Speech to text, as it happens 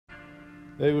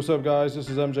Hey, what's up guys? This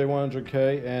is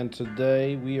MJ100K and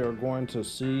today we are going to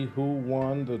see who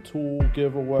won the tool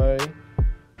giveaway.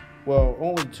 Well,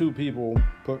 only two people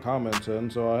put comments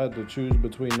in, so I had to choose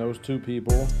between those two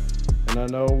people. And I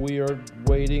know we are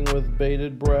waiting with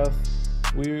bated breath.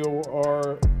 We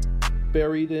are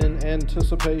buried in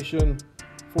anticipation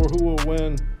for who will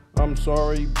win. I'm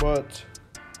sorry, but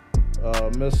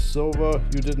Miss Silva,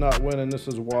 you did not win, and this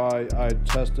is why. I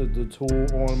tested the tool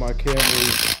on my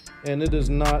Camry and it is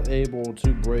not able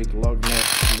to break lug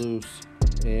nuts loose,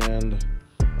 and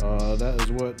that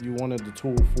is what you wanted the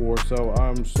tool for. So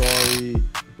I'm sorry,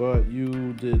 but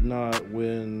you did not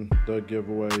win the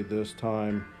giveaway this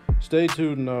time. Stay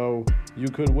tuned though, you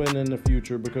could win in the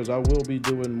future because I will be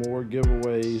doing more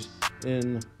giveaways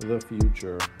in the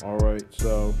future. Alright,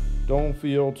 so don't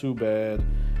feel too bad,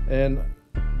 and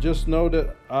just know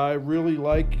that I really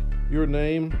like your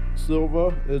name,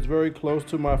 Silva. It's very close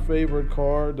to my favorite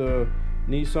car, the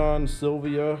Nissan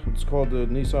Silvia. It's called the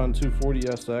Nissan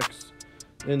 240SX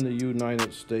in the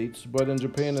United States, but in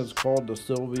Japan it's called the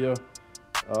Silvia.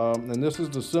 And this is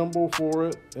the symbol for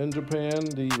it in Japan,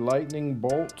 the lightning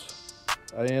bolt.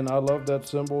 And I love that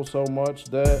symbol so much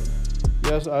that,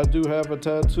 yes, I do have a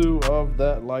tattoo of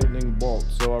that lightning bolt.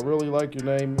 So I really like your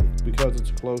name because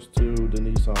it's close to the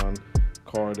Nissan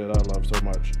car that I love so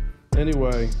much.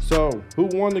 Anyway, so who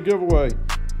won the giveaway?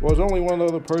 Well, there's only one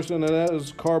other person, and that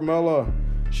is Carmela.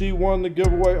 She won the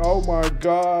giveaway. Oh my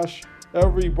gosh,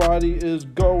 everybody is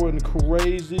going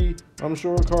crazy. I'm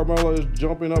sure Carmela is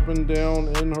jumping up and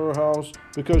down in her house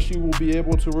because she will be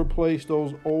able to replace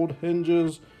those old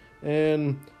hinges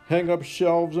and hang up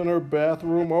shelves in her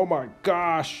bathroom. Oh my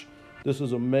gosh, this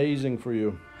is amazing for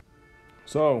you.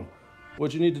 So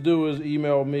what you need to do is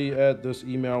email me at this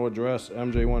email address,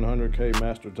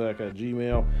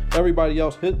 mj100kmastertech@gmail. Everybody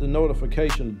else, hit the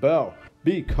notification bell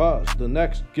because the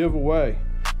next giveaway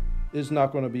is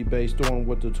not going to be based on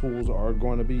what the tools are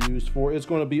going to be used for. It's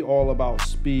going to be all about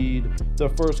speed. The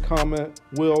first comment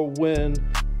will win.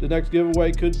 The next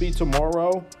giveaway could be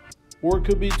tomorrow, or it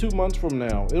could be 2 months from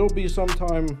now. It'll be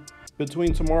sometime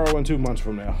between tomorrow and 2 months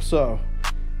from now. So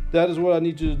that is what I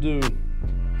need you to do.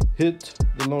 Hit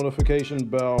the notification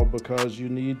bell because you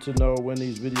need to know when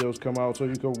these videos come out so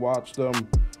you can watch them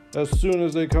as soon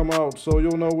as they come out, so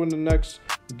you'll know when the next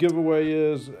giveaway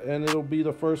is, and it'll be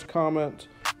the first comment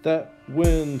that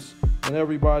wins, and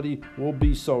everybody will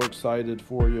be so excited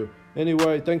for you.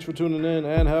 Anyway, thanks for tuning in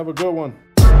and have a good one.